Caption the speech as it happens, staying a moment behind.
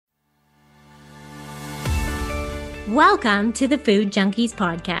Welcome to the Food Junkies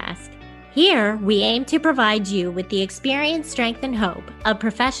podcast. Here, we aim to provide you with the experience, strength, and hope of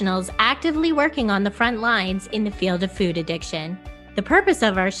professionals actively working on the front lines in the field of food addiction. The purpose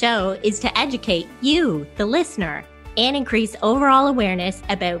of our show is to educate you, the listener, and increase overall awareness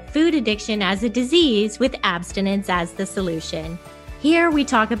about food addiction as a disease with abstinence as the solution. Here, we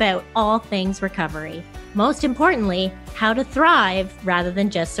talk about all things recovery. Most importantly, how to thrive rather than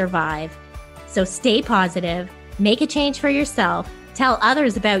just survive. So stay positive, make a change for yourself, tell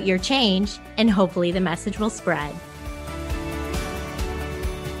others about your change, and hopefully the message will spread.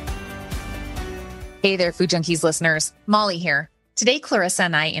 Hey there, Food Junkies listeners. Molly here. Today, Clarissa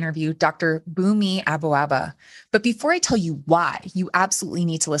and I interview Dr. Bunmi Aboaba. But before I tell you why you absolutely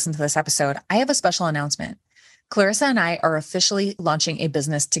need to listen to this episode, I have a special announcement. Clarissa and I are officially launching a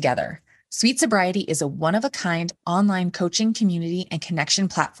business together. Sweet Sobriety is a one-of-a-kind online coaching community and connection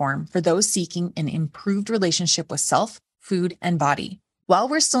platform for those seeking an improved relationship with self, food, and body. While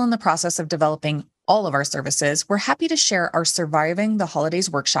we're still in the process of developing all of our services, we're happy to share our Surviving the Holidays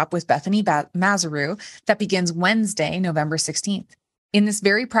workshop with Bethany Mazaru that begins Wednesday, November 16th. In this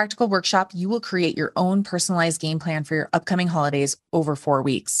very practical workshop, you will create your own personalized game plan for your upcoming holidays over 4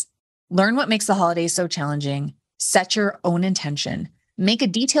 weeks. Learn what makes the holidays so challenging, set your own intention, make a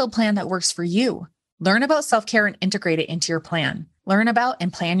detailed plan that works for you, learn about self-care and integrate it into your plan, learn about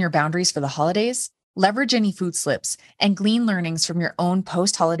and plan your boundaries for the holidays, leverage any food slips, and glean learnings from your own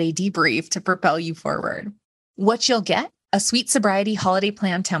post-holiday debrief to propel you forward. What you'll get: a Sweet Sobriety holiday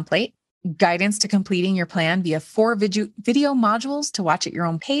plan template, guidance to completing your plan via 4 video modules to watch at your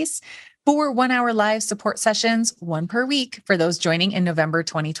own pace, 4 one-hour live support sessions, 1 per week for those joining in November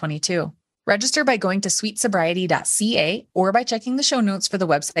 2022. Register by going to sweetsobriety.ca or by checking the show notes for the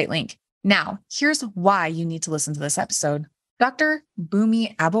website link. Now, here's why you need to listen to this episode. Dr.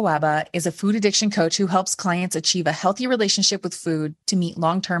 Bunmi Aboaba is a food addiction coach who helps clients achieve a healthy relationship with food to meet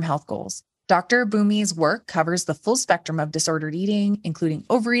long-term health goals. Dr. Bunmi's work covers the full spectrum of disordered eating, including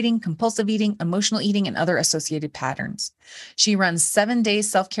overeating, compulsive eating, emotional eating, and other associated patterns. She runs 7-day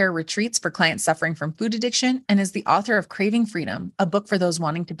self-care retreats for clients suffering from food addiction and is the author of Craving Freedom, a book for those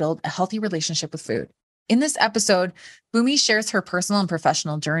wanting to build a healthy relationship with food. In this episode, Bunmi shares her personal and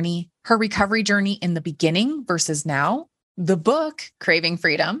professional journey, her recovery journey in the beginning versus now, the book, Craving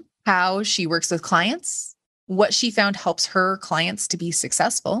Freedom, how she works with clients, what she found helps her clients to be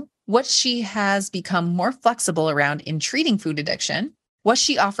successful, what she has become more flexible around in treating food addiction, what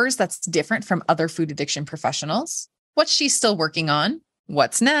she offers that's different from other food addiction professionals, what she's still working on,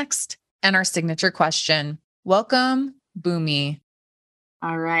 what's next, and our signature question. Welcome, Bunmi.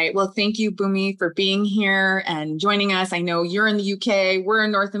 All right. Well, thank you, Bunmi, for being here and joining us. I know you're in the UK, we're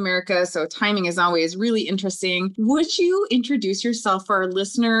in North America, so timing is always really interesting. Would you introduce yourself for our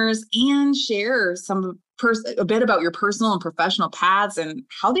listeners and share a bit about your personal and professional paths and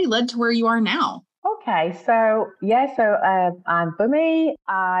how they led to where you are now? Okay. I'm Bunmi.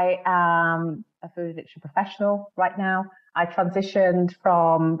 I am a food addiction professional right now. I transitioned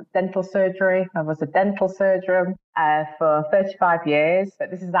from dental surgery. I was a dental surgeon for 35 years,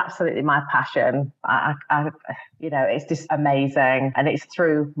 but this is absolutely my passion. It's just amazing, and it's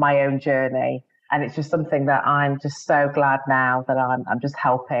through my own journey, and it's just something that I'm just so glad now that I'm just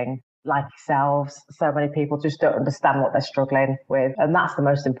helping. Like yourselves, so many people just don't understand what they're struggling with, and that's the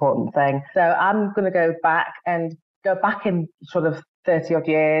most important thing. So I'm going to go back in sort of 30 odd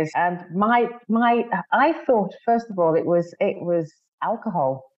years, and I thought, first of all, it was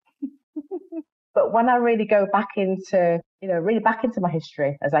alcohol. But when I really go back into my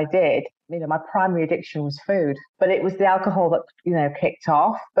history, as I did, my primary addiction was food, but it was the alcohol that, kicked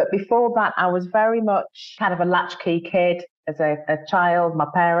off. But before that, I was very much kind of a latchkey kid. As a child, my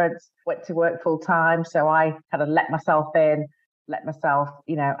parents went to work full time, so I kind of let myself out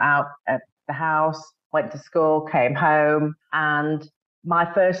at the house, went to school, came home, and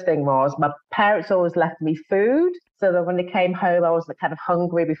my first thing was my parents always left me food, so that when they came home, I was kind of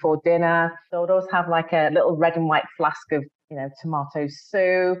hungry before dinner. So I'd always have like a little red and white flask of, tomato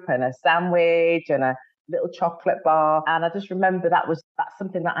soup and a sandwich and a little chocolate bar. And I just remember that's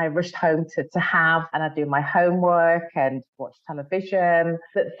something that I rushed home to have, and I'd do my homework and watch television.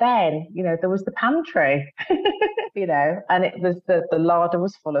 But then, there was the pantry, and it was the larder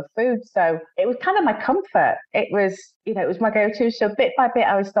was full of food. So it was kind of my comfort. It was my go-to. So bit by bit,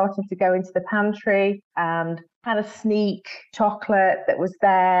 I was starting to go into the pantry and kind of sneak chocolate that was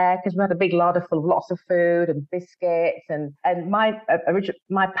there because we had a big larder full of lots of food and biscuits, and my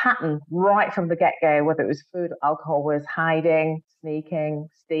pattern right from the get-go, whether it was food or alcohol, was hiding, sneaking,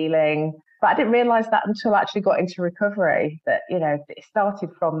 stealing. But I didn't realize that until I actually got into recovery, that, it started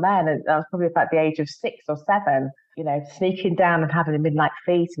from then. And I was probably about the age of 6 or 7, sneaking down and having a midnight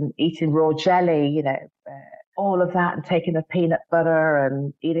feast and eating raw jelly, all of that, and taking the peanut butter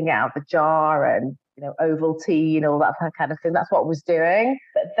and eating it out of the jar, and Ovaltine, all that kind of thing. That's what I was doing.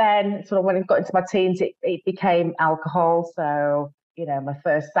 But then sort of when I got into my teens, it became alcohol. So, my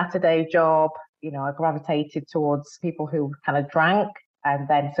first Saturday job, I gravitated towards people who kind of drank. And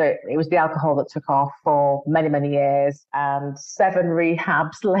then so it was the alcohol that took off for many, many years. And 7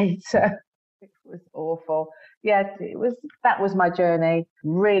 rehabs later, it was awful. Yeah, that was my journey.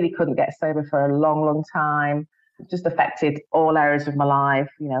 Really couldn't get sober for a long, long time. It just affected all areas of my life,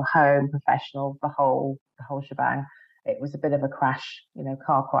 home, professional, the whole shebang. It was a bit of a crash,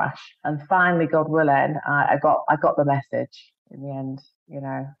 car crash. And finally, God willing, I got the message in the end.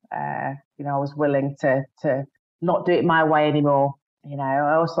 I was willing to not do it my way anymore. I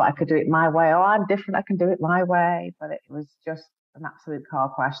always thought I could do it my way. Oh, I'm different, I can do it my way. But it was just an absolute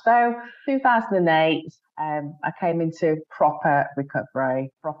car crash. So 2008, I came into proper recovery,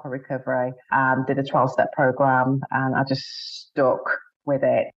 and did a 12-step program, and I just stuck with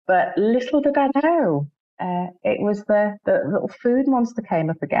it. But little did I know, it was the little food monster came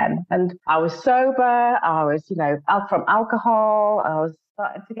up again. And I was sober, I was, out from alcohol, I was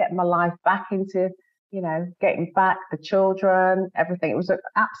starting to get my life back into, getting back the children, everything. It was an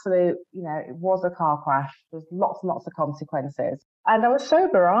absolute, it was a car crash. There's lots and lots of consequences. And I was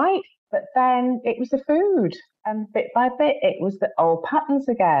sober, right? But then it was the food. And bit by bit, it was the old patterns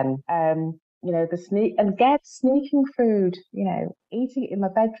again. Sneaking food, eating it in my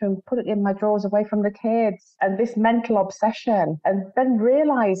bedroom, put it in my drawers away from the kids, and this mental obsession. And then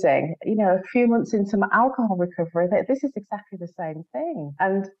realizing, a few months into my alcohol recovery, that this is exactly the same thing.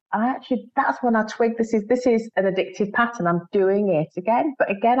 And that's when I twigged, this is an addictive pattern. I'm doing it again.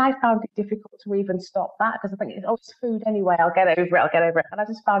 But again, I found it difficult to even stop that, because I think it's food anyway. I'll get over it. And I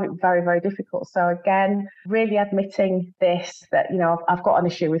just found it very, very difficult. So again, really admitting this, that, I've got an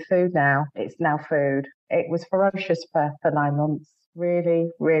issue with food now. It's now food. It was ferocious for 9 months. Really,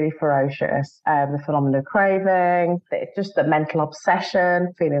 really ferocious. The phenomenon of craving, just the mental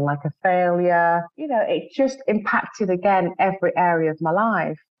obsession, feeling like a failure. It just impacted again every area of my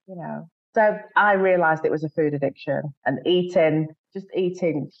life. So I realized it was a food addiction, and eating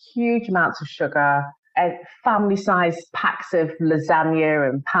huge amounts of sugar, and family-sized packs of lasagna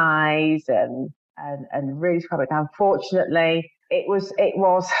and pies, and really scrub it down. Fortunately, it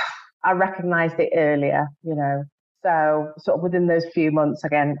was. I recognized it earlier, So sort of within those few months,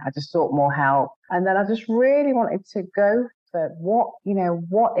 again, I just sought more help. And then I just really wanted to go for what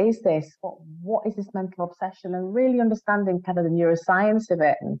is this? What is this mental obsession? And really understanding kind of the neuroscience of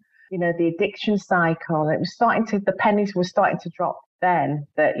it, and, the addiction cycle. And the pennies were starting to drop then,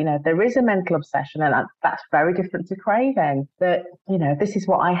 that, there is a mental obsession, and that's very different to craving, that, this is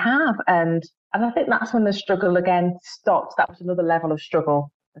what I have. And I think that's when the struggle again stopped. That was another level of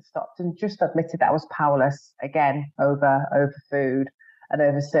struggle. I stopped and just admitted that I was powerless again over food and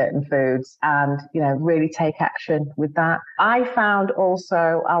over certain foods, and really take action with that. I found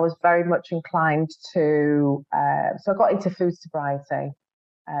also I was very much inclined to so I got into food sobriety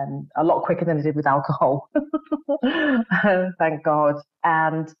a lot quicker than I did with alcohol. Thank God.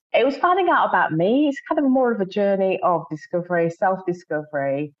 And it was finding out about me. It's kind of more of a journey of discovery,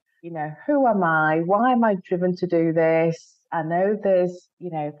 self-discovery. Who am I? Why am I driven to do this? I know there's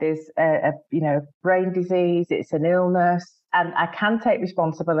a brain disease, it's an illness, and I can take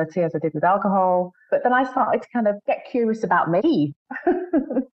responsibility, as I did with alcohol. But then I started to kind of get curious about me,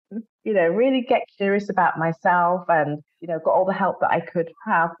 really get curious about myself, and, got all the help that I could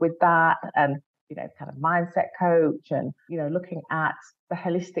have with that, and, kind of mindset coach, and, looking at the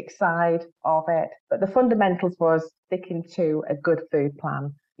holistic side of it. But the fundamentals was sticking to a good food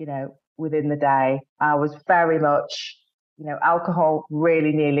plan, within the day. I was very much, alcohol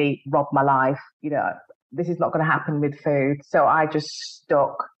really nearly robbed my life. This is not going to happen with food. So I just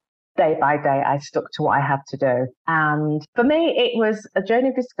stuck day by day. I stuck to what I had to do. And for me, it was a journey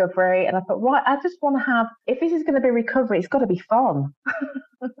of discovery. And I thought, right, I just want to have, if this is going to be recovery, it's got to be fun.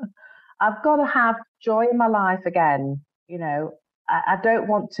 I've got to have joy in my life again. I don't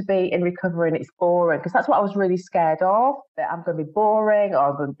want to be in recovery and it's boring, because that's what I was really scared of, that I'm going to be boring or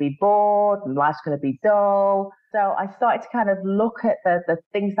I'm going to be bored and life's going to be dull. So I started to kind of look at the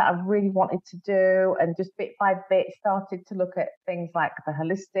things that I really wanted to do, and just bit by bit started to look at things like the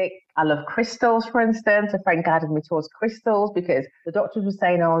holistic. I love crystals, for instance. A friend guided me towards crystals because the doctors were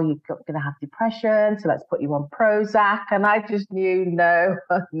saying, oh, you're going to have depression, so let's put you on Prozac. And I just knew, no,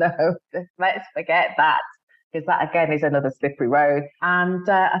 let's forget that, because that again is another slippery road. And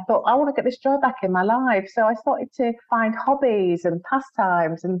I thought, I want to get this joy back in my life. So I started to find hobbies and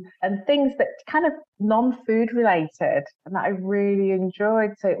pastimes and things that kind of non-food related and that I really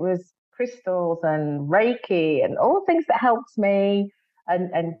enjoyed. So it was crystals and Reiki and all the things that helped me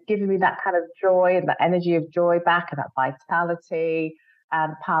and giving me that kind of joy and the energy of joy back, and that vitality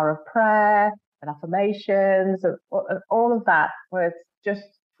and power of prayer and affirmations and all of that was just,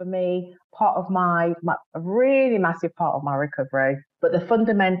 for me, part of my a really massive part of my recovery. But the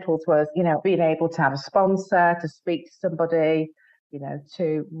fundamentals was, being able to have a sponsor, to speak to somebody,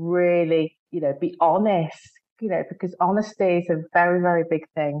 to really, be honest, because honesty is a very, very big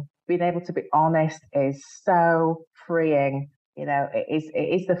thing. Being able to be honest is so freeing. It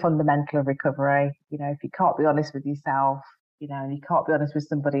is the fundamental of recovery. If you can't be honest with yourself, and you can't be honest with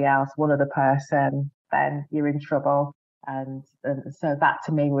somebody else, one other person, then you're in trouble. And so that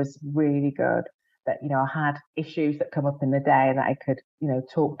to me was really good, that, I had issues that come up in the day and that I could,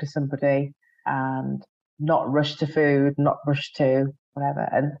 talk to somebody and not rush to food, not rush to whatever.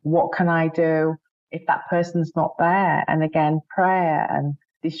 And what can I do if that person's not there? And again, prayer and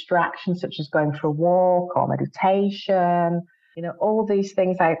distractions such as going for a walk or meditation, all these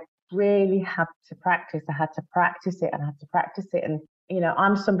things I really had to practice. I had to practice it and I had to practice it. And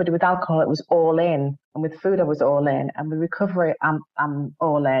I'm somebody with alcohol, it was all in. And with food, I was all in. And with recovery, I'm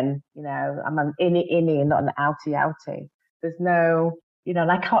all in. I'm an innie and not an outie. There's no,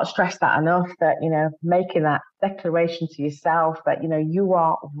 and I can't stress that enough, that, making that declaration to yourself that, you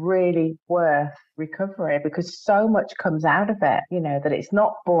are really worth recovery, because so much comes out of it, that it's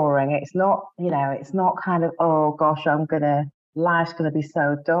not boring. It's not, it's not kind of, oh gosh, life's going to be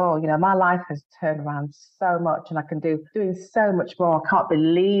so dull. My life has turned around so much and I can doing so much more. I can't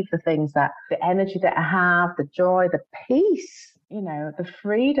believe the things the energy that I have, the joy, the peace, the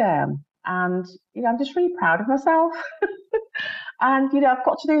freedom. And, I'm just really proud of myself. And, I've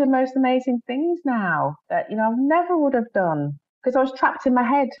got to do the most amazing things now that, I never would have done, because I was trapped in my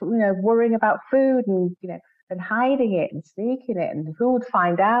head, worrying about food and, and hiding it and sneaking it, and who would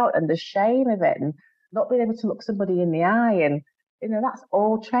find out, and the shame of it, and not being able to look somebody in the eye. And, that's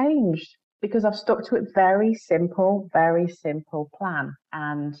all changed because I've stuck to a very simple plan,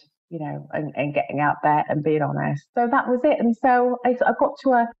 and, and getting out there and being honest. So that was it. And so I got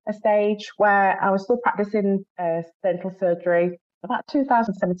to a stage where I was still practicing dental surgery about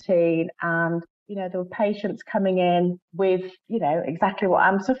 2017. And, there were patients coming in with, exactly what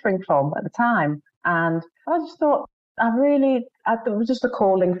I'm suffering from at the time. And I just thought, it was just a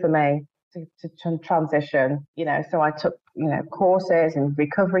calling for me to transition, so I took, courses in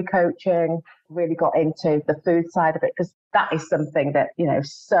recovery coaching, really got into the food side of it, because that is something that,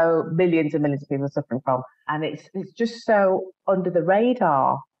 so millions and millions of people are suffering from. And it's just so under the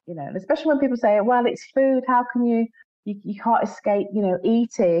radar, and especially when people say, well, it's food, how can you can't escape,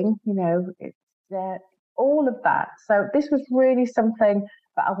 eating, it's all of that. So this was really something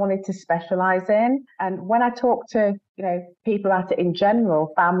that I wanted to specialize in. And when I talk to, people about it in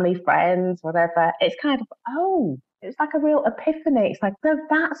general, family, friends, whatever, it's kind of, it's like a real epiphany. It's like, no,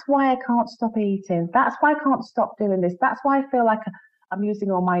 that's why I can't stop eating. That's why I can't stop doing this. That's why I feel like I'm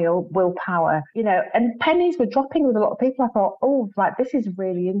using all my willpower, and pennies were dropping with a lot of people. I thought, this is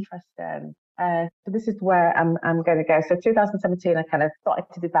really interesting. So this is where I'm going to go. So 2017, I kind of started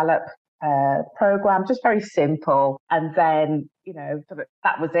to develop program, just very simple. And then,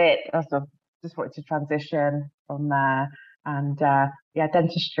 that was it. I sort of just wanted to transition from there. And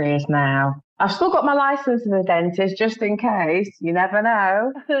dentistry is now. I've still got my license as a dentist, just in case. You never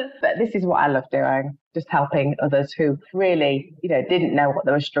know. But this is what I love doing, just helping others who really, didn't know what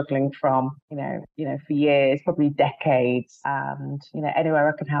they were struggling from, for years, probably decades. And, anywhere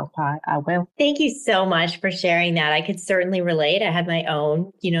I can help, I will. Thank you so much for sharing that. I could certainly relate. I had my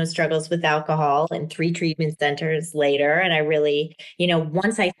own, struggles with alcohol and 3 treatment centers later. And I really,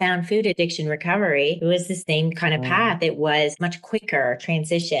 once I found food addiction recovery, it was the same kind of path. It was much quicker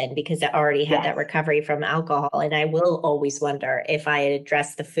transition because I already had that recovery from alcohol. And I will always wonder, if I had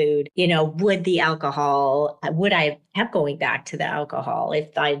addressed the food, would I have kept going back to the alcohol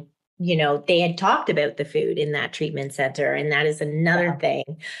if I they had talked about the food in that treatment center. And that is another thing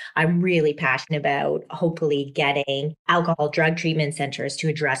I'm really passionate about, hopefully getting alcohol drug treatment centers to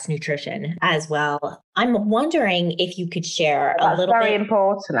address nutrition as well. I'm wondering if you could share a little bit. That's very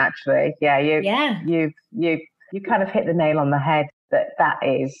important, actually. Yeah, you kind of hit the nail on the head that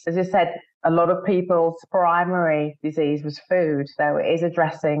is, as you said, a lot of people's primary disease was food. So it is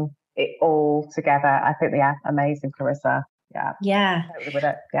addressing it all together. I think, amazing, Clarissa. Yeah. Totally with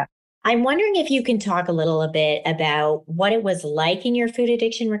it. Yeah. I'm wondering if you can talk a little bit about what it was like in your food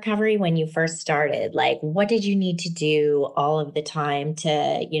addiction recovery when you first started. Like, what did you need to do all of the time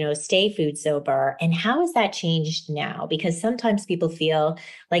to, stay food sober? And how has that changed now? Because sometimes people feel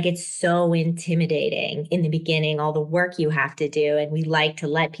like it's so intimidating in the beginning, all the work you have to do. And we like to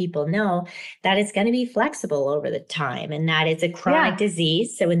let people know that it's going to be flexible over the time and that it's a chronic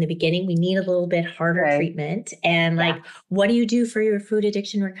disease. So in the beginning, we need a little bit harder treatment. And what do you do for your food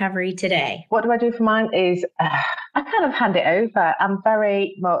addiction recovery today? What do I do for mine is I kind of hand it over.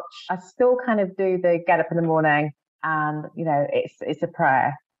 I still kind of do the get up in the morning and, it's a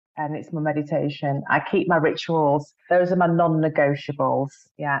prayer and it's my meditation. I keep my rituals. Those are my non-negotiables.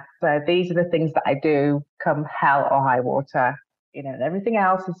 Yeah. So these are the things that I do come hell or high water, and everything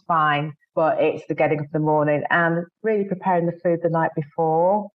else is fine, but it's the getting up in the morning and really preparing the food the night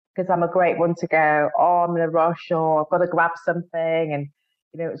before, because I'm a great one to go, I'm in a rush or I've got to grab something. And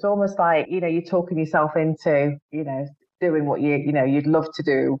it's almost like, you're talking yourself into, doing what you'd love to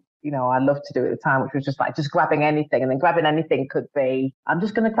do. I loved to do at the time, which was just grabbing anything. And then grabbing anything could be, I'm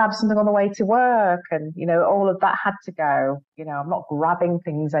just going to grab something on the way to work. And, all of that had to go. I'm not grabbing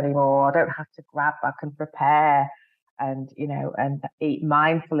things anymore. I don't have to grab. I can prepare and, and eat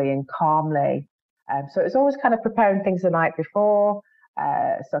mindfully and calmly. So it's always kind of preparing things the night before.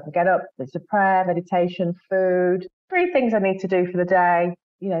 So I can get up, there's a prayer, meditation, food, 3 things I need to do for the day,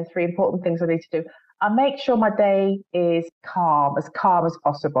 3 important things I need to do. I make sure my day is as calm as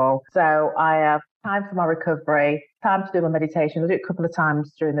possible. So I have time for my recovery, time to do my meditation. I'll do it a couple of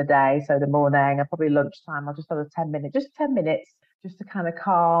times during the day. So the morning and probably lunchtime, I'll just have 10 minutes, just to kind of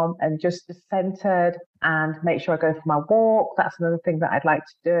calm and just centered and make sure I go for my walk. That's another thing that I'd like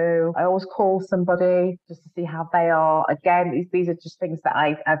to do. I always call somebody just to see how they are. Again, these are just things that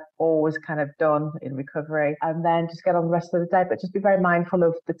I've always kind of done in recovery, and then just get on the rest of the day, but just be very mindful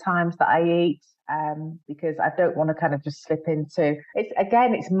of the times that I eat. Because I don't want to kind of just slip into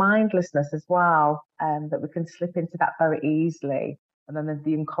it's mindlessness as well, that we can slip into that very easily. And then there's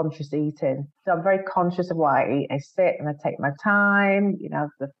the unconscious eating. So I'm very conscious of what I eat. I sit and I take my time,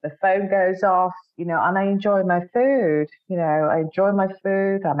 the phone goes off, and I enjoy my food. I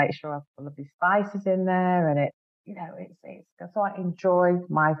make sure I've got lovely spices in there and so I enjoy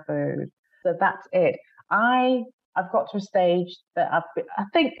my food. So that's it. I've got to a stage that I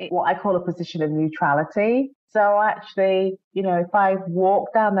think what I call a position of neutrality. So actually, if I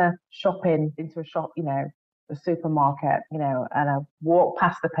walk down into a shop, the supermarket, and I walk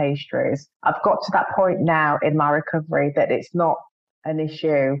past the pastries, I've got to that point now in my recovery that it's not an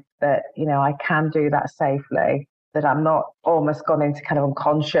issue, that, I can do that safely, that I'm not almost gone into kind of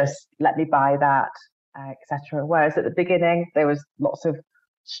unconscious, let me buy that, etc. Whereas at the beginning, there was lots of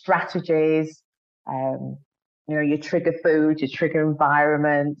strategies, you trigger food, you trigger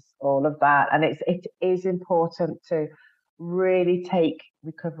environments, all of that. And it is important to really take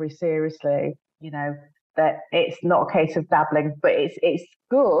recovery seriously, that it's not a case of dabbling, but it's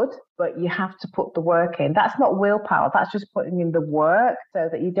good, but you have to put the work in. That's not willpower. That's just putting in the work so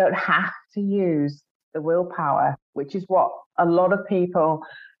that you don't have to use the willpower, which is what a lot of people,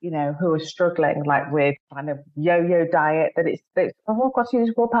 who are struggling, like with kind of yo-yo diet, that I've got to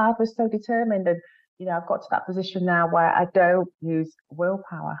use willpower, I was so determined. And I've got to that position now where I don't use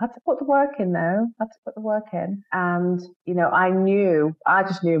willpower. I had to put the work in though. And, I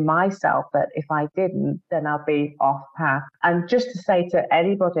just knew myself that if I didn't, then I'll be off path. And just to say to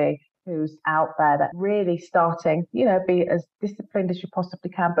anybody who's out there that really starting, be as disciplined as you possibly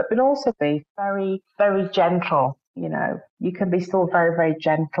can, but also be very, very gentle. You can be still very, very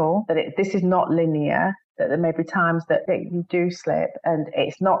gentle, that this is not linear, that there may be times that you do slip, and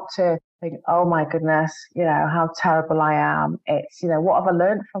it's not to think, oh my goodness, how terrible I am. It's, what have I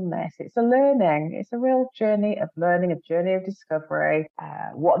learned from this? It's a learning. It's a real journey of learning, a journey of discovery.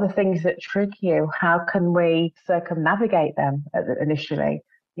 What are the things that trigger you? How can we circumnavigate them initially?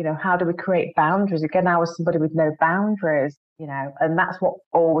 How do we create boundaries? Again, I was somebody with no boundaries, and that's what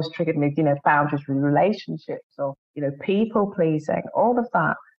always triggered me, boundaries with relationships or, people pleasing, all of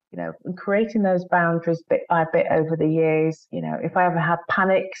that. And creating those boundaries bit by bit over the years. If I ever had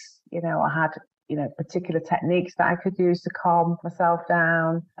panics, I had, particular techniques that I could use to calm myself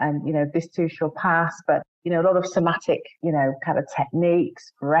down, and, this too shall pass. But, a lot of somatic, kind of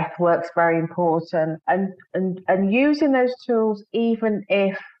techniques, breath work's very important, and using those tools, even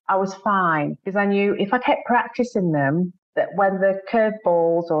if I was fine, because I knew if I kept practicing them, that when the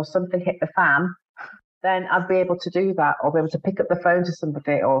curveballs or something hit the fan, then I'd be able to do that, or be able to pick up the phone to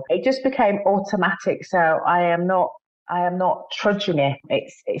somebody, or it just became automatic. So I am not trudging it.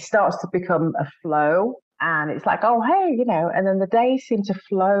 It starts to become a flow, and it's like, oh, hey, and then the days seem to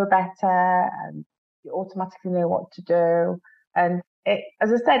flow better, and you automatically know what to do. And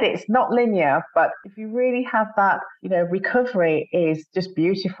as I said, it's not linear, but if you really have that, recovery is just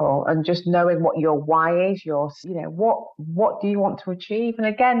beautiful, and just knowing what your why is, what do you want to achieve? And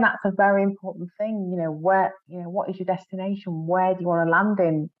again, that's a very important thing. Where, what is your destination? Where do you want to land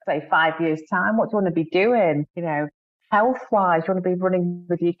in, say, 5 years time? What do you want to be doing? Health-wise, you want to be running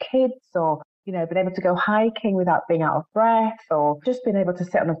with your kids, or being able to go hiking without being out of breath, or just being able to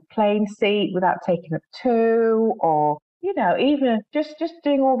sit on a plane seat without taking up two, or even just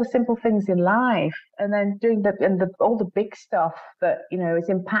doing all the simple things in life, and then doing all the big stuff that is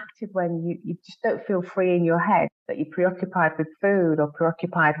impacted when you just don't feel free in your head, that you're preoccupied with food, or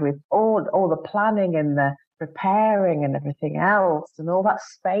preoccupied with all the planning and the preparing and everything else, and all that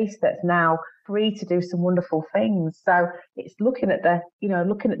space that's now free to do some wonderful things. So it's looking at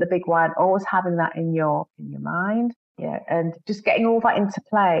the big why, and always having that in your mind. Yeah, and just getting all that into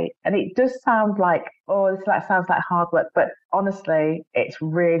play. And it does sound like, sounds like hard work, but honestly, it's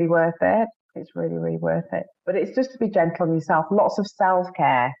really worth it. It's really, really worth it. But it's just to be gentle on yourself. Lots of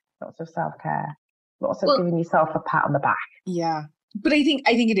self-care, lots of giving yourself a pat on the back. Yeah. But I think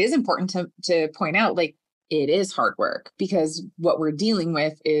it is important to point out, like, it is hard work, because what we're dealing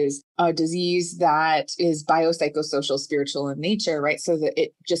with is a disease that is biopsychosocial, spiritual in nature, right? So that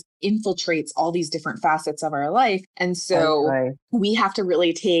it just infiltrates all these different facets of our life. And so we have to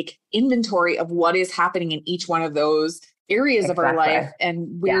really take inventory of what is happening in each one of those areas of our life, and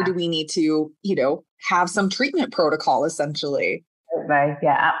where do we need to, have some treatment protocol, essentially.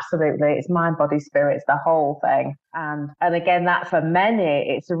 Yeah, absolutely. It's mind, body, spirit. It's the whole thing. And again, that for many,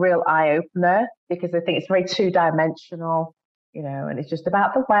 it's a real eye opener, because I think it's very two-dimensional, and it's just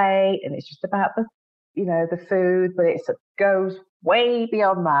about the weight, and it's just about the food, but it goes way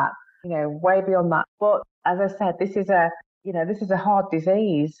beyond that, way beyond that. But as I said, this is a hard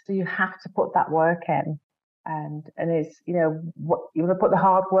disease, so you have to put that work in. And it's, what you want to put the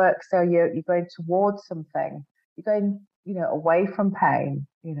hard work, so you're going towards something. You're going away from pain,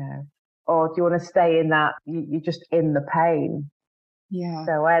 or do you want to stay in that, you're just in the pain? Yeah.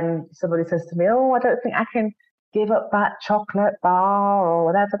 So when somebody says to me, oh, I don't think I can give up that chocolate bar or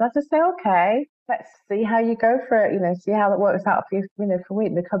whatever, I just say, okay, let's see how you go for it, see how that works out for you, for a week,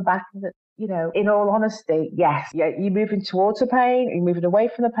 and they come back and, in all honesty, yes, you're moving towards the pain, you're moving away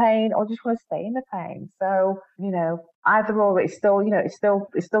from the pain, or just want to stay in the pain. So, either or, it's still,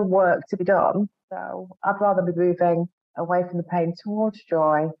 it's still work to be done. So I'd rather be moving away from the pain towards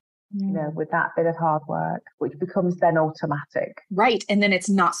joy, with that bit of hard work, which becomes then automatic. Right. And then it's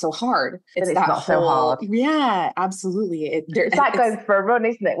not so hard. It's not so hard. Yeah, absolutely. It's like going for a run,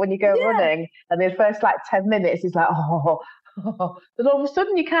 isn't it? When you go running, and the first 10 minutes is like, then all of a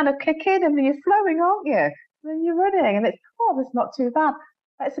sudden you kind of kick in, and then you're flowing, aren't you? And then you're running, and it's, that's not too bad.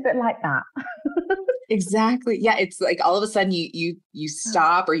 It's a bit like that. Exactly. Yeah. It's like all of a sudden you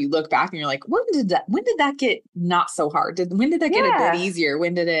stop, or you look back and you're like, when did that get not so hard? When did that get a bit easier?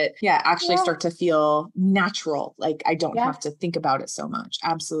 When did it actually start to feel natural? Like I don't have to think about it so much.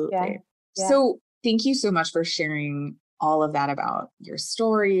 Absolutely. Yeah. So thank you so much for sharing all of that about your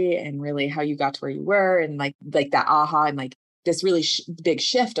story, and really how you got to where you were, and like that aha, and like this really big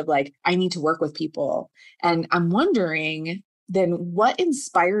shift of like, I need to work with people. And I'm wondering, then what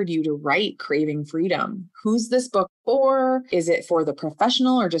inspired you to write Craving Freedom? Who's this book for? Is it for the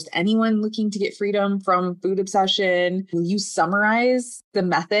professional, or just anyone looking to get freedom from food obsession? Will you summarize the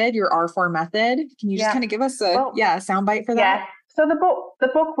method, your R4 method? Can you just kind of give us a soundbite for that? Yeah. So the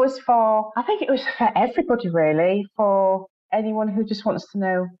book was for, I think it was for everybody really, for anyone who just wants to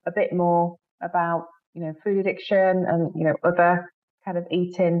know a bit more about, food addiction and, other kind of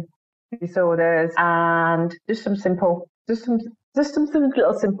eating disorders, and just some little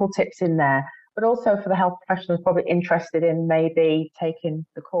simple tips in there. But also for the health professionals probably interested in maybe taking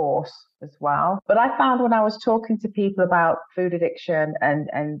the course as well. But I found when I was talking to people about food addiction and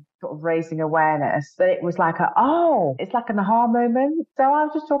sort of raising awareness, that it was like it's like an aha moment. So I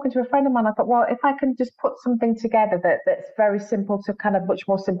was just talking to a friend of mine. I thought, well, if I can just put something together that's very simple to kind of much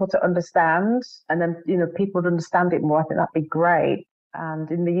more simple to understand, and then, people would understand it more, I think that'd be great. And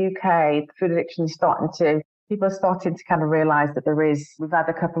in the UK, food addiction is people are starting to kind of realize that we've had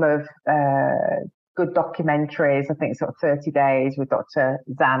a couple of good documentaries. I think sort of 30 Days with Dr.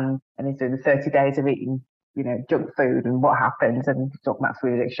 Zan, and he's doing the 30 days of eating, junk food and what happens, and talking about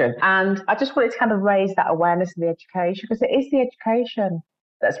food addiction. And I just wanted to kind of raise that awareness in the education, because it is the education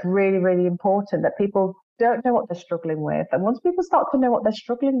that's really, really important, that people don't know what they're struggling with. And once people start to know what they're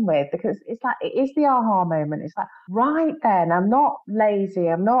struggling with, because it's like, it is the aha moment. It's like, right then, I'm not lazy.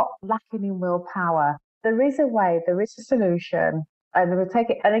 I'm not lacking in willpower. There is a way, there is a solution. And we'll take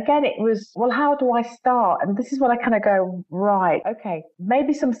it. And again, it was, well, how do I start? And this is what I kind of go, right, okay,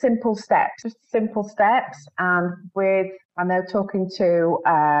 maybe some simple steps, just simple steps. And I know talking to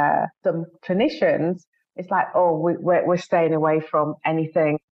some clinicians, it's like, oh, we're staying away from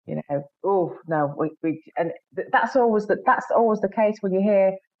anything, oh, no, and that's always the case when you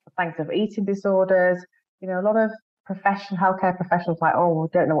hear things of eating disorders, a lot of healthcare professionals like, oh, we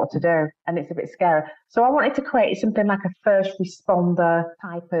don't know what to do, and it's a bit scary. So I wanted to create something like a first responder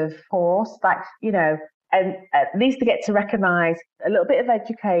type of course, like, and at least to get to recognize a little bit of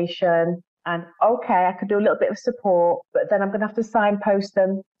education, and okay, I could do a little bit of support, but then I'm going to have to signpost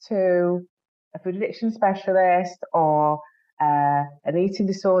them to a food addiction specialist or an eating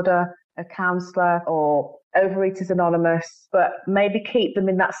disorder, a counsellor, or Overeaters Anonymous, but maybe keep them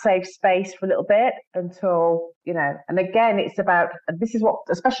in that safe space for a little bit until, and again, it's about, and this is what,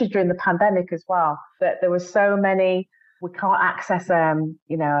 especially during the pandemic as well, that there were so many, we can't access, a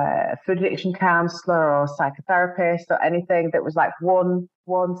food addiction counsellor or psychotherapist or anything. That was like one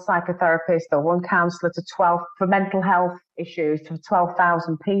psychotherapist or one counsellor to 12 for mental health issues to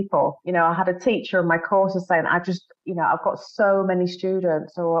 12,000 people. I had a teacher in my courses saying, I've got so many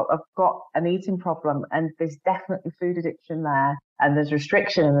students who have got an eating problem, and there's definitely food addiction there, and there's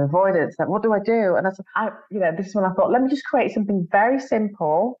restriction and avoidance. Like, what do I do? And I said, this is when I thought, let me just create something very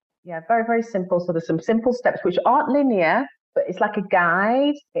simple. Yeah, very, very simple. So there's some simple steps which aren't linear, but it's like a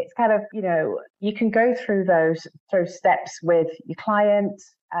guide. It's kind of, you can go through those steps with your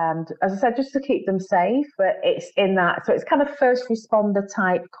clients. And as I said, just to keep them safe, but it's in that. So it's kind of first responder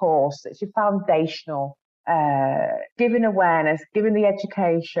type course. It's your foundational, giving awareness, giving the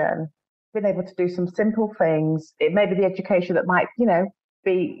education, being able to do some simple things. It may be the education that might,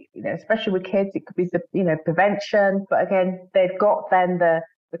 be, especially with kids, it could be the, prevention. But again, they've got then the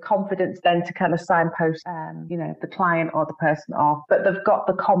confidence then to kind of signpost, the client or the person off, but they've got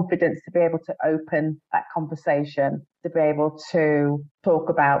the confidence to be able to open that conversation, to be able to talk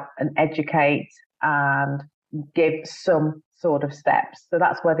about and educate and give some sort of steps. So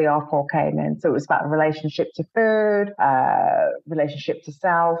that's where the R4 came in. So it was about a relationship to food, relationship to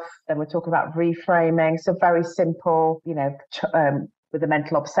self. Then we're talking about reframing. So very simple, with the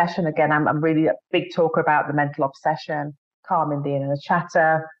mental obsession. Again, I'm really a big talker about the mental obsession. Calming the inner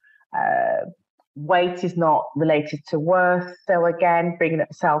chatter. Weight is not related to worth. So again, bringing up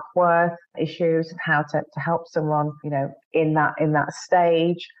self-worth issues and how to help someone, in that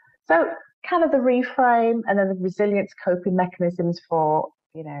stage. So kind of the reframe, and then the resilience coping mechanisms for,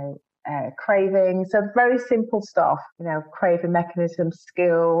 craving. So very simple stuff, craving mechanisms,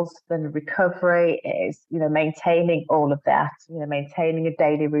 skills. Then the recovery is, maintaining all of that, maintaining a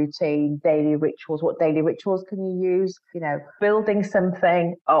daily routine, daily rituals. What daily rituals can you use? Building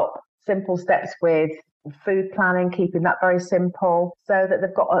something up, simple steps with food planning, keeping that very simple so that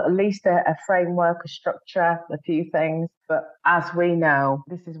they've got at least a framework, a structure, a few things. But as we know,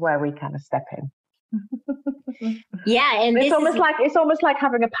 this is where we kind of step in. Yeah, and it's almost like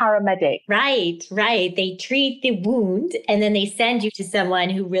having a paramedic. Right. They treat the wound and then they send you to someone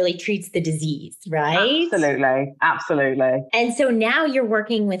who really treats the disease, right? Absolutely. And so now you're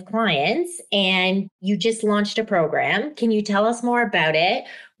working with clients and you just launched a program. Can you tell us more about it?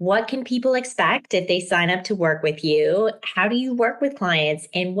 What can people expect if they sign up to work with you? How do you work with clients,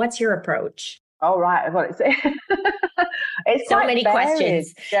 and what's your approach? All right. Well, it's so quite many varied.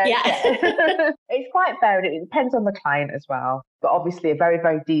 questions. Yeah. It's quite varied. It depends on the client as well. But obviously a very,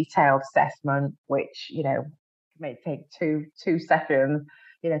 very detailed assessment, which, may take two sessions,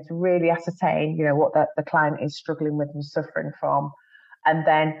 to really ascertain, what the client is struggling with and suffering from. And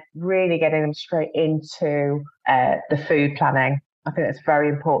then really getting them straight into the food planning. I think it's very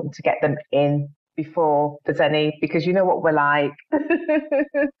important to get them in before there's any, because you know what we're like.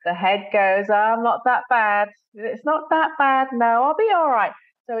 The head goes, oh, I'm not that bad. It's not that bad. No, I'll be all right.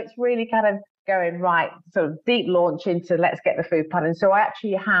 So it's really kind of going right. So deep launch into let's get the food planning. So I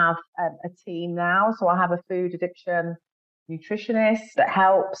actually have a team now. So I have a food addiction nutritionist that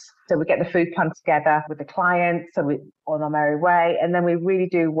helps. So we get the food plan together with the client. So we're on our merry way. And then we really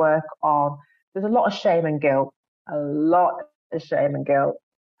do work on, there's a lot of shame and guilt, a lot shame and guilt.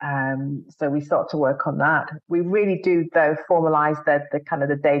 So we start to work on that. We really do, though, formalize the kind of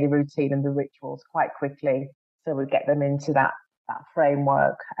the daily routine and the rituals quite quickly. So we get them into that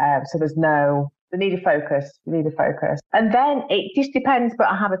framework. So there's no, we need a focus. And then it just depends, but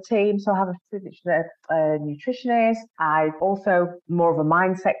I have a team. So I have a nutritionist. I also more of a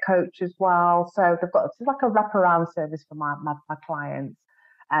mindset coach as well. So they've got, it's like a wraparound service for my clients.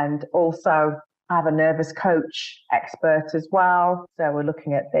 And also I have a nervous coach expert as well. So we're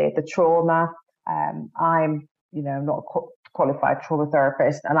looking at the trauma. I'm, not a qualified trauma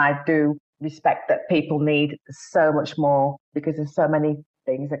therapist, and I do respect that people need so much more because there's so many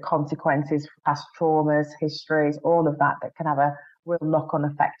things, the consequences, past traumas, histories, all of that can have a real knock-on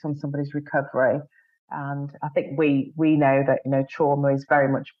effect on somebody's recovery. And I think we know that, trauma is very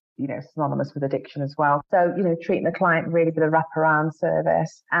much, synonymous with addiction as well. So, treating the client really with a wraparound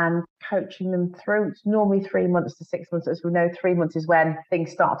service and coaching them through. It's normally 3 months to 6 months. As we know, 3 months is when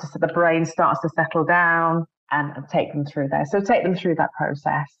things the brain starts to settle down, and take them through there. So take them through that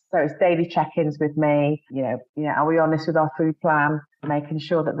process. So it's daily check-ins with me. Are we honest with our food plan? Making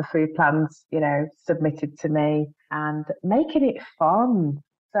sure that the food plan's, submitted to me, and making it fun.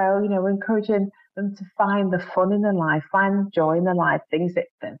 So, we're encouraging them to find the fun in their life, find joy in their life, things that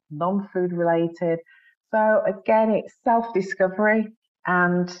are non-food related. So again, it's self-discovery,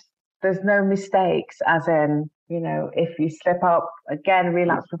 and there's no mistakes, as in, if you slip up, again,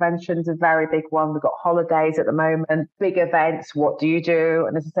 relapse prevention is a very big one. We've got holidays at the moment, big events. What do you do?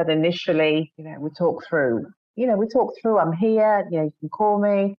 And as I said initially, we talk through, I'm here, you can call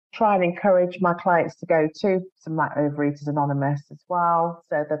me. Try and encourage my clients to go to some like Overeaters Anonymous as well.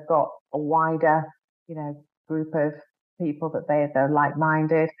 So they've got a wider, group of people that they're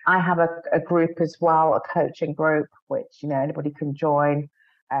like-minded. I have a group as well, a coaching group, which, anybody can join.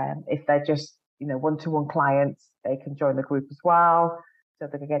 If they're just, one-to-one clients, they can join the group as well. So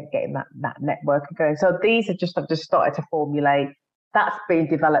they're getting that network going. So these I've just started to formulate. That's been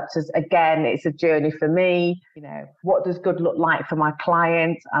developed as, again, it's a journey for me. What does good look like for my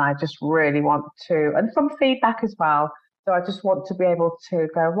clients? And I just really want to, and from feedback as well. So I just want to be able to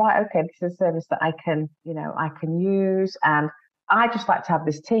go, right, okay, this is a service that I can use. And I just like to have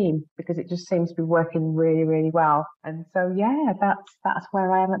this team because it just seems to be working really, really well. And so, yeah, that's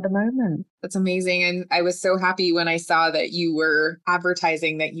where I am at the moment. That's amazing. And I was so happy when I saw that you were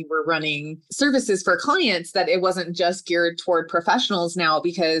advertising that you were running services for clients, that it wasn't just geared toward professionals now,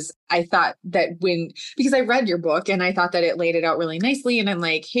 because I thought that because I read your book and I thought that it laid it out really nicely. And I'm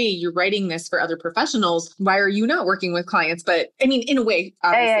like, hey, you're writing this for other professionals. Why are you not working with clients? But I mean, in a way,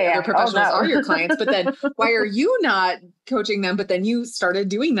 obviously other professionals are your clients, but then why are you not coaching them? But then you started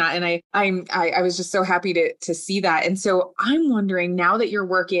doing that. And I was just so happy to see that. And so I'm wondering, now that you're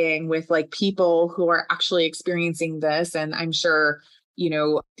working with like people who are actually experiencing this, and I'm sure,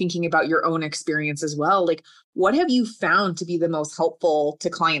 thinking about your own experience as well, like what have you found to be the most helpful to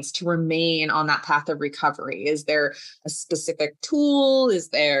clients to remain on that path of recovery? Is there a specific tool? Is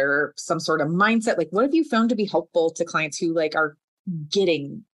there some sort of mindset? Like what have you found to be helpful to clients who like are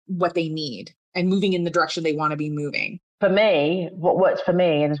getting what they need and moving in the direction they want to be moving? For me, what works for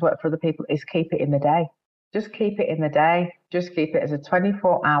me and has worked for other people is keep it in the day. Just keep it in the day. Just keep it as a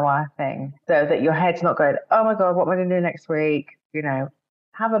 24-hour thing so that your head's not going, oh my God, what am I going to do next week?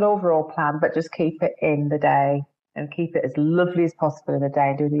 Have an overall plan, but just keep it in the day and keep it as lovely as possible in the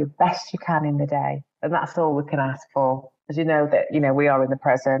day and do the best you can in the day. And that's all we can ask for. As you know, that, we are in the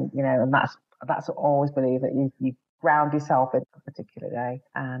present, and that's what I always believe, that you ground yourself in a particular day.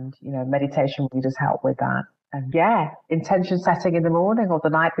 And, meditation really does help with that. And yeah, intention setting in the morning or the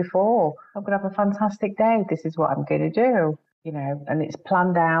night before. I'm going to have a fantastic day. This is what I'm going to do, and it's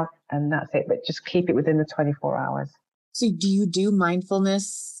planned out and that's it. But just keep it within the 24 hours. So do you do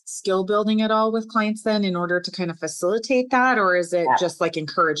mindfulness skill building at all with clients then in order to kind of facilitate that? Or is it just like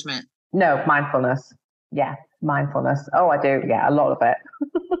encouragement? No, mindfulness. Yeah, mindfulness. Oh, I do. Yeah, a lot of it.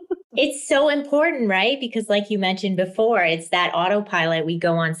 It's so important, right? Because like you mentioned before, it's that autopilot we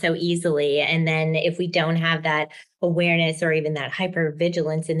go on so easily. And then if we don't have that awareness or even that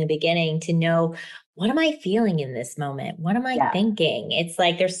hypervigilance in the beginning to know, what am I feeling in this moment? What am I thinking? It's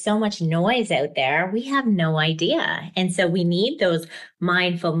like there's so much noise out there. We have no idea. And so we need those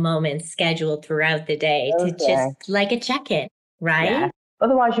mindful moments scheduled throughout the day to just like a check-in, right? Yeah.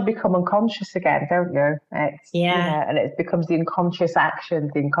 Otherwise, you become unconscious again, don't you? And it becomes the unconscious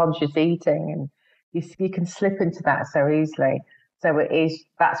action, the unconscious eating, and you can slip into that so easily. So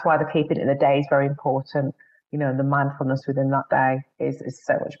that's why the keeping it in the day is very important, and the mindfulness within that day is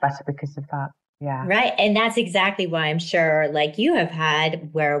so much better because of that. Yeah. Right. And that's exactly why I'm sure, like you have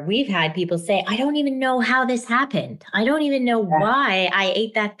had, where we've had people say, I don't even know how this happened. I don't even know why I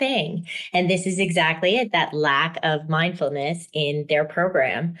ate that thing. And this is exactly it, that lack of mindfulness in their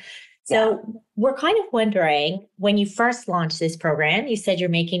program. So we're kind of wondering, when you first launched this program, you said you're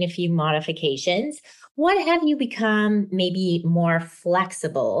making a few modifications. What have you become maybe more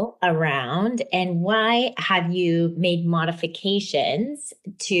flexible around? And why have you made modifications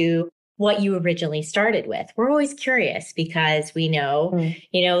to what you originally started with? We're always curious because we know,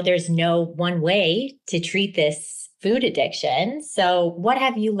 there's no one way to treat this food addiction. So what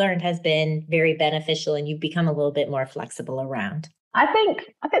have you learned has been very beneficial and you've become a little bit more flexible around? I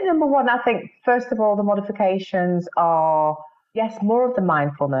think number one, first of all, the modifications are, yes, more of the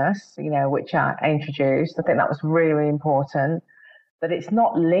mindfulness, which I introduced. I think that was really, really important, but it's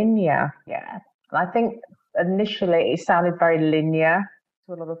not linear. Yeah. And I think initially it sounded very linear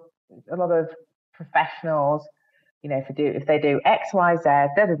to a lot of professionals. If they do X, Y, Z,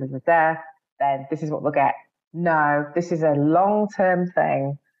 then this is what they'll get. No, this is a long-term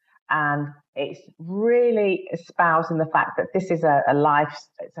thing. And it's really espousing the fact that this is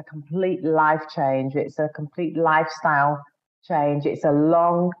it's a complete life change. It's a complete lifestyle change. It's a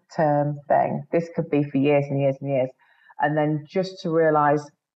long-term thing. This could be for years and years and years. And then just to realize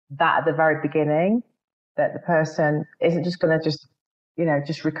that at the very beginning, that the person isn't just going to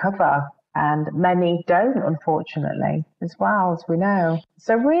just recover. And many don't, unfortunately, as well, as we know.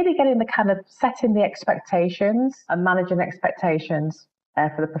 So really getting the kind of setting the expectations and managing expectations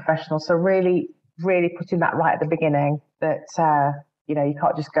for the professional. So really, really putting that right at the beginning that, you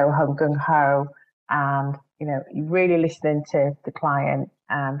can't just go home gung ho, and, you're really listening to the client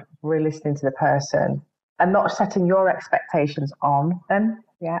and really listening to the person and not setting your expectations on them.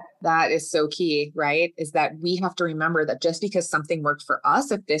 Yeah. That is so key, right? Is that we have to remember that just because something worked for us,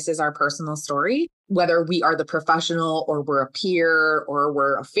 if this is our personal story, whether we are the professional or we're a peer or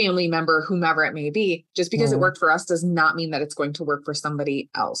we're a family member, whomever it may be, just because it worked for us does not mean that it's going to work for somebody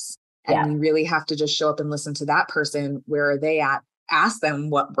else. And we really have to just show up and listen to that person. Where are they at? Ask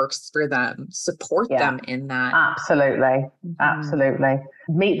them what works for them, support them in that. Absolutely. Absolutely.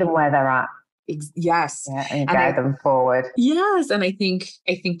 Meet them where they're at. Yes. Yeah, and guide them forward. Yes. And I think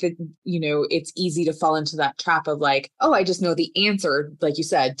that, it's easy to fall into that trap of like, oh, I just know the answer. Like you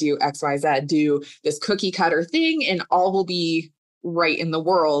said, do X, Y, Z, do this cookie cutter thing and all will be right in the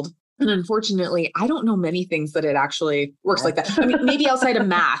world. And unfortunately, I don't know many things that it actually works like that. I mean, maybe outside of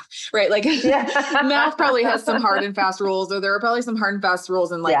math, right? Like math probably has some hard and fast rules, or there are probably some hard and fast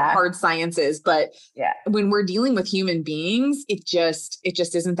rules in like hard sciences. But when we're dealing with human beings, it just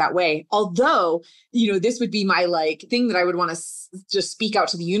isn't that way. Although, this would be my like thing that I would want to just speak out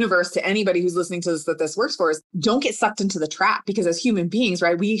to the universe, to anybody who's listening to this, that this works for, is don't get sucked into the trap. Because as human beings,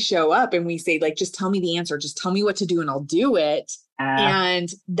 right, we show up and we say like, just tell me the answer, just tell me what to do and I'll do it. And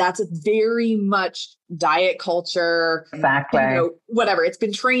that's very much diet culture. Exactly. Whatever. It's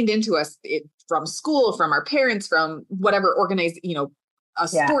been trained into us from school, from our parents, from whatever organized, a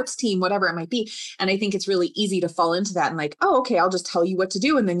sports team, whatever it might be. And I think it's really easy to fall into that and like, oh, okay, I'll just tell you what to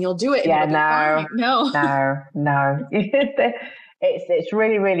do and then you'll do it. And No. It's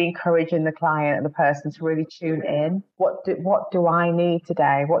really, really encouraging the client and the person to really tune in. What do I need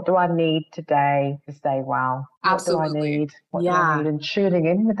today? What do I need today to stay well? Absolutely. What do I need? What do I need? And tuning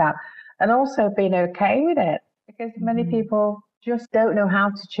in with that. And also being okay with it, because many people just don't know how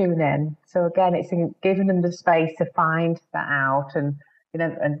to tune in. So again, it's giving them the space to find that out. And,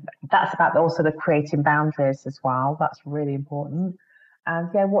 and that's about also the creating boundaries as well. That's really important.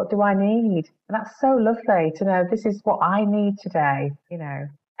 And what do I need? And that's so lovely to know this is what I need today,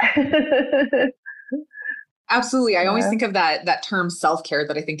 Absolutely. I always think of that term self-care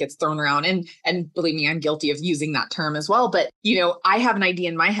that I think gets thrown around, and believe me, I'm guilty of using that term as well. But, I have an idea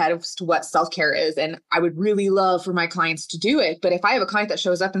in my head as to what self-care is, and I would really love for my clients to do it. But if I have a client that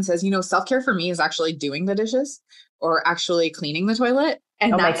shows up and says, self-care for me is actually doing the dishes or actually cleaning the toilet,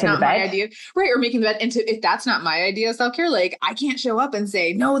 and that's not my idea, right? Or making the bed. And if that's not my idea of self-care, like I can't show up and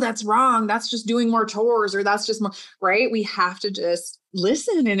say, no, that's wrong. That's just doing more chores, or that's just more, right? We have to just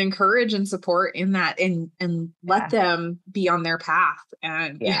listen and encourage and support in that and let them be on their path.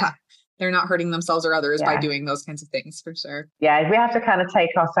 And they're not hurting themselves or others by doing those kinds of things, for sure. Yeah. We have to kind of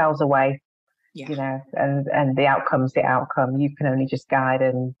take ourselves away, and the outcome's the outcome. You can only just guide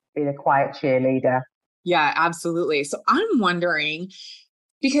and be the quiet cheerleader. Yeah, absolutely. So I'm wondering,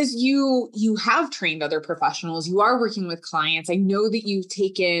 because you have trained other professionals, you are working with clients. I know that you've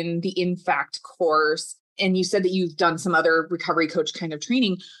taken the InFact course, and you said that you've done some other recovery coach kind of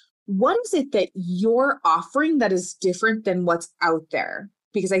training. What is it that you're offering that is different than what's out there?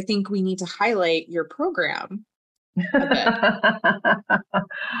 because I think we need to highlight your program a bit.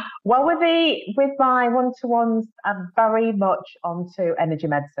 Well, with my one-to-ones, I'm very much onto energy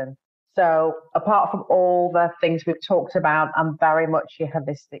medicine. So apart from all the things we've talked about, I'm very much a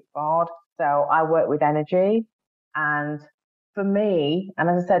holistic bod. So I work with energy, and for me, and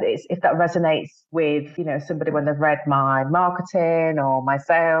as I said, it's if that resonates with, somebody when they've read my marketing or my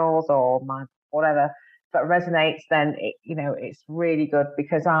sales or my whatever, if that resonates, then it's really good,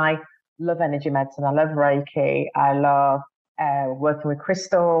 because I love energy medicine. I love Reiki. I love working with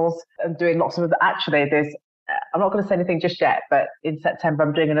crystals and doing lots of, actually, I'm not going to say anything just yet, but in September,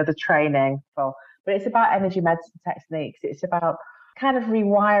 I'm doing another training but it's about energy medicine techniques. It's about kind of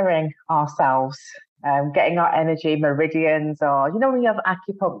rewiring ourselves, getting our energy meridians, or, when you have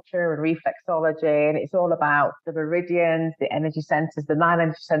acupuncture and reflexology, and it's all about the meridians, the energy centers, the 9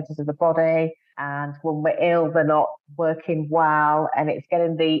 energy centers of the body. And when we're ill, they're not working well, and it's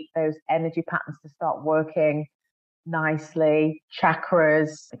getting those energy patterns to start working nicely.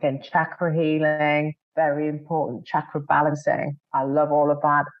 Chakras, again, chakra healing, very important. Chakra balancing, I love all of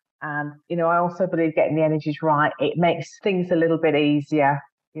that. And I also believe getting the energies right, it makes things a little bit easier,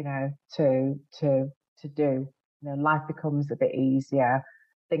 to do. Life becomes a bit easier,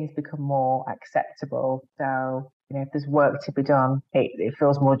 things become more acceptable. So if there's work to be done, it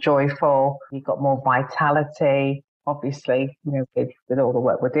feels more joyful. You've got more vitality, obviously, with all the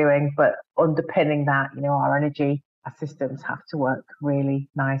work we're doing, but underpinning that, our energy, our systems have to work really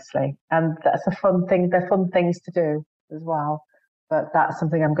nicely. And that's a fun thing. They're fun things to do as well. But that's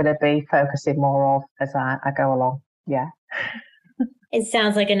something I'm going to be focusing more of as I go along. Yeah. It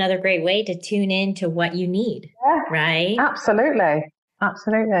sounds like another great way to tune in to what you need, right? Absolutely.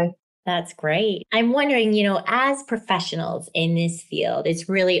 Absolutely. That's great. I'm wondering, as professionals in this field, it's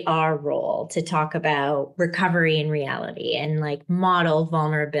really our role to talk about recovery in reality and like model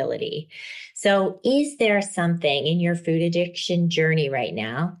vulnerability. So is there something in your food addiction journey right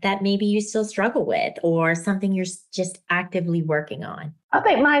now that maybe you still struggle with, or something you're just actively working on? I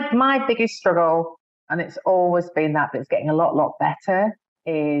think my biggest struggle, and it's always been that, but it's getting a lot better,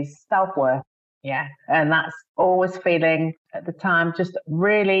 is self-worth. Yeah. And that's always feeling at the time just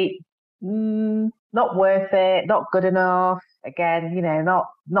really not worth it, not good enough. Again,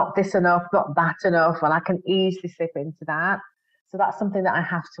 not this enough, not that enough. And I can easily slip into that. So that's something that I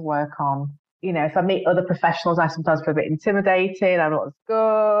have to work on. If I meet other professionals, I sometimes feel a bit intimidated. I'm not as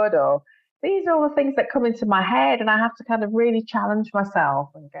good, or these are all the things that come into my head, and I have to kind of really challenge myself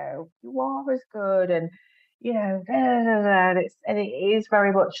and go, you are as good. And, and it is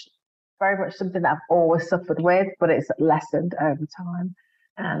very much something that I've always suffered with, but it's lessened over time.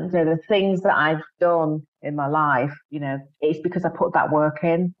 And the things that I've done in my life, it's because I put that work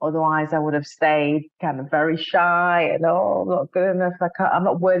in. Otherwise, I would have stayed kind of very shy and, I'm not good enough. I'm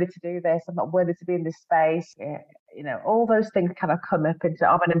not worthy to do this. I'm not worthy to be in this space. Yeah, all those things kind of come up into,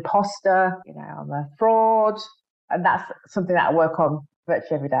 I'm an imposter, I'm a fraud. And that's something that I work on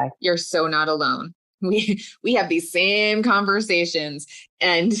virtually every day. You're so not alone. We have these same conversations,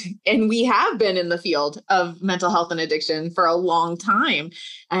 and we have been in the field of mental health and addiction for a long time,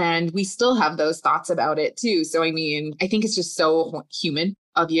 and we still have those thoughts about it too. So, I mean, I think it's just so human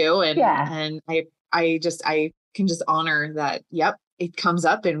of you. And, and I can just honor that. Yep. It comes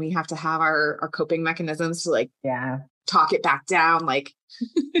up, and we have to have our coping mechanisms to talk it back down. Like,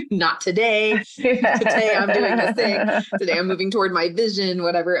 not today. Today I'm doing this thing. Today I'm moving toward my vision,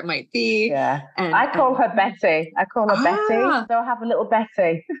 whatever it might be. Yeah. And I call her Betty. Betty. So I have a little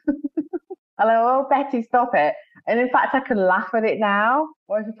Betty. Hello, oh, Betty, stop it. And in fact, I can laugh at it now.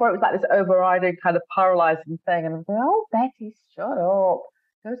 Whereas before it was like this overriding kind of paralyzing thing. And I'm like, oh, Betty, shut up.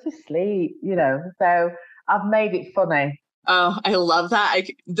 Go to sleep, So I've made it funny. Oh, I love that.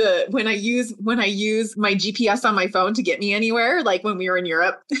 When I use my GPS on my phone to get me anywhere, like when we were in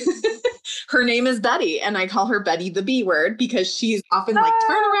Europe, her name is Betty, and I call her Betty the B word, because she's often like,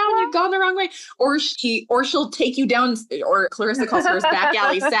 turn around, you've gone the wrong way. Or she'll take you down, or Clarissa calls hers back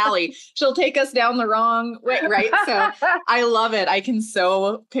alley Sally. She'll take us down the wrong way. Right. So I love it. I can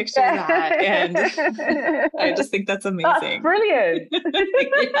so picture that. And I just think that's amazing. That's brilliant.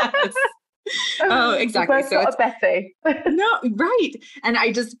 Yes. Oh, exactly. So it's Betty. No, right. And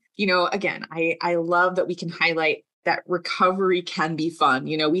I just, again, I love that we can highlight that recovery can be fun.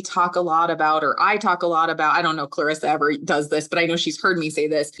 We talk a lot about, or I talk a lot about, I don't know if Clarissa ever does this, but I know she's heard me say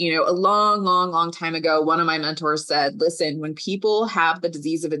this, a long time ago, one of my mentors said, listen, when people have the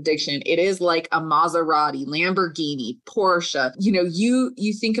disease of addiction, it is like a Maserati, Lamborghini, Porsche.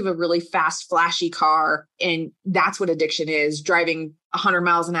 You think of a really fast, flashy car, and that's what addiction is, driving 100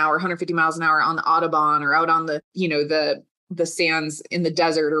 miles an hour, 150 miles an hour on the Autobahn, or out on the the sands in the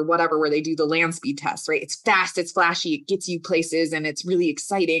desert or whatever, where they do the land speed test, right? It's fast, it's flashy, it gets you places, and it's really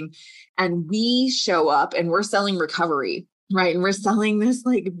exciting. And we show up and we're selling recovery, right? And we're selling this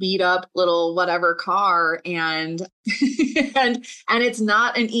like beat up little whatever car, and and it's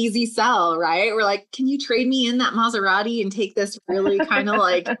not an easy sell, right? We're like, can you trade me in that Maserati and take this really kind of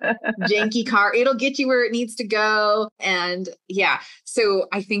like janky car? It'll get you where it needs to go. And yeah, so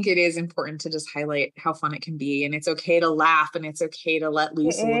I think it is important to just highlight how fun it can be, and it's okay to laugh, and it's okay to let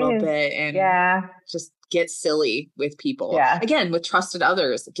loose a little bit, and just get silly with people. Again, with trusted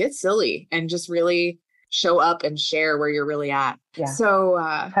others, get silly and just really show up and share where you're really at. So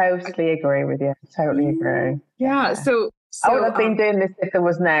totally agree with you. Totally agree. So I would have been doing this if there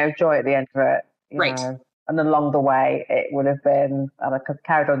was no joy at the end of it. You know? And along the way, it would have been, I could have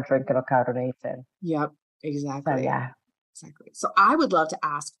carried on drinking or carried on eating. Yep, exactly. So, exactly. So I would love to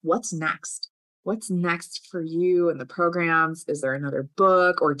ask, what's next? What's next for you and the programs? Is there another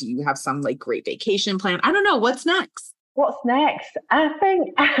book, or do you have some like great vacation plan? I don't know. What's next? What's next? I think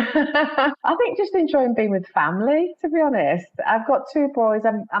just enjoying being with family, to be honest. I've got 2 boys.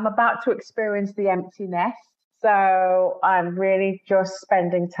 I'm about to experience the empty nest. So I'm really just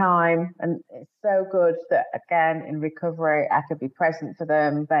spending time, and it's so good that, again, in recovery, I could be present for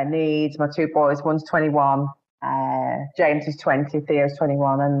them, their needs. My 2 boys, one's 21, James is 20, Theo's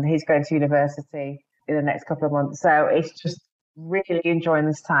 21, and he's going to university in the next couple of months. So it's just really enjoying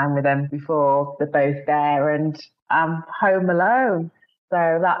this time with them before they're both there, and I'm home alone.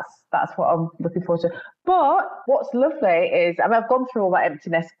 So that's what I'm looking forward to. But what's lovely is, I've gone through all that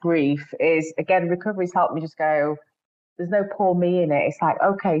emptiness grief, is, again, recovery's helped me just go, there's no poor me in it. It's like,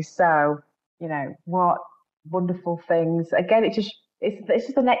 okay, so, what wonderful things. Again, it's just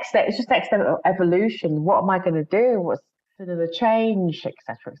the next step. It's just next step of evolution. What am I going to do? What's another change,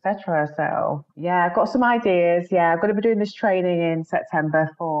 etc., etc. So I've got some ideas. I'm going to be doing this training in September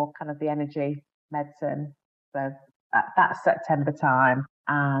for kind of the energy medicine. So that's September time,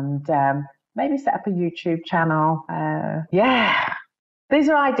 and maybe set up a YouTube channel. These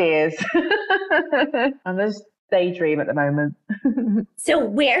are ideas. And there's daydream at the moment. So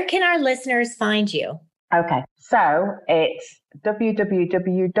where can our listeners find you? Okay, so it's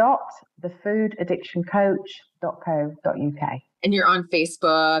www.thefoodaddictioncoach.co.uk. And you're on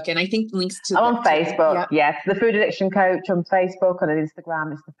Facebook, and I think links to... I'm on Facebook, yes. The Food Addiction Coach on Facebook, and on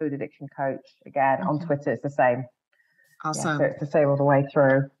Instagram, it's the Food Addiction Coach. Again, on Twitter, it's the same. Awesome. So it's the same all the way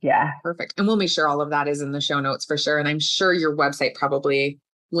through. Yeah. Perfect. And we'll make sure all of that is in the show notes for sure. And I'm sure your website probably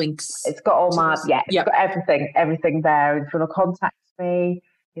links. It's got all my, it's got everything there. If you want to contact me,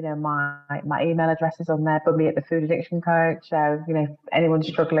 my email address is on there, Bunmi at the Food Addiction Coach. So, if anyone's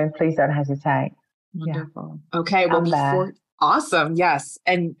struggling, please don't hesitate. Wonderful. Yeah. Okay. Well, awesome. Yes.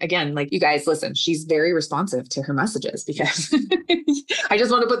 And again, like, you guys, listen, she's very responsive to her messages, because I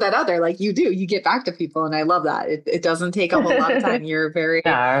just want to put that out there. Like, you get back to people, and I love that. It doesn't take a whole lot of time. You're very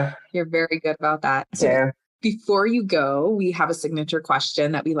good about that. So before you go, we have a signature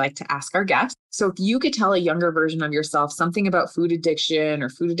question that we like to ask our guests. So if you could tell a younger version of yourself something about food addiction or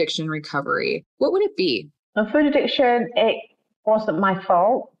food addiction recovery, what would it be? Food addiction, it wasn't my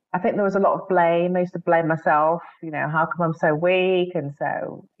fault. I think there was a lot of blame. I used to blame myself. How come I'm so weak and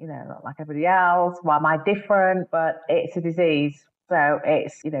so, not like everybody else? Why am I different? But it's a disease. So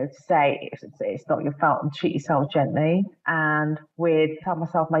it's, to say it's not your fault, and treat yourself gently. And tell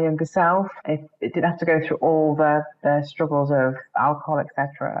myself, my younger self, it didn't have to go through all the struggles of alcohol,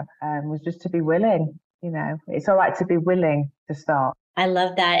 etc. Was just to be willing. It's all right to be willing to start. I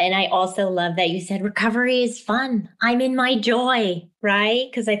love that. And I also love that you said recovery is fun. I'm in my joy, right?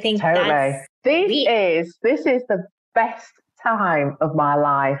 Because I think this is the best time of my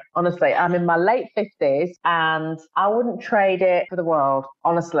life. Honestly, I'm in my late 50s, and I wouldn't trade it for the world.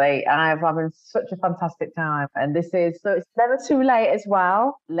 Honestly, I'm having such a fantastic time. And so it's never too late as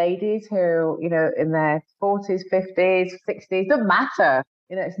well. Ladies who, in their 40s, 50s, 60s, doesn't matter.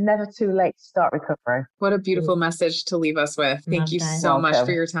 It's never too late to start recovery. What a beautiful message to leave us with. Thank you so much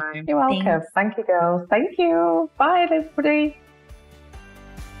for your time. You're welcome. Thanks. Thank you, girls. Thank you. Bye, everybody.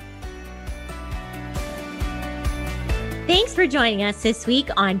 Thanks for joining us this week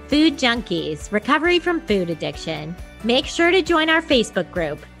on Food Junkies, Recovery from Food Addiction. Make sure to join our Facebook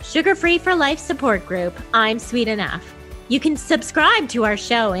group, Sugar Free for Life support group, I'm Sweet Enough. You can subscribe to our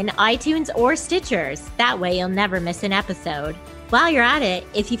show in iTunes or Stitchers. That way you'll never miss an episode. While you're at it,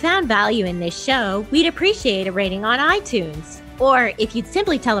 if you found value in this show, we'd appreciate a rating on iTunes. Or if you'd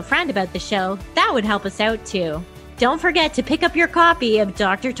simply tell a friend about the show, that would help us out too. Don't forget to pick up your copy of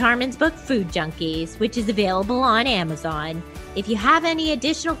Dr. Tarman's book, Food Junkies, which is available on Amazon. If you have any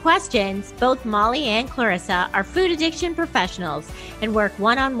additional questions, both Molly and Clarissa are food addiction professionals and work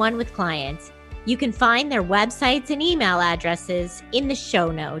one-on-one with clients. You can find their websites and email addresses in the show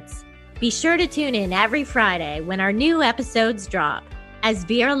notes. Be sure to tune in every Friday when our new episodes drop. As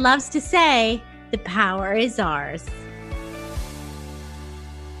Vera loves to say, the power is ours.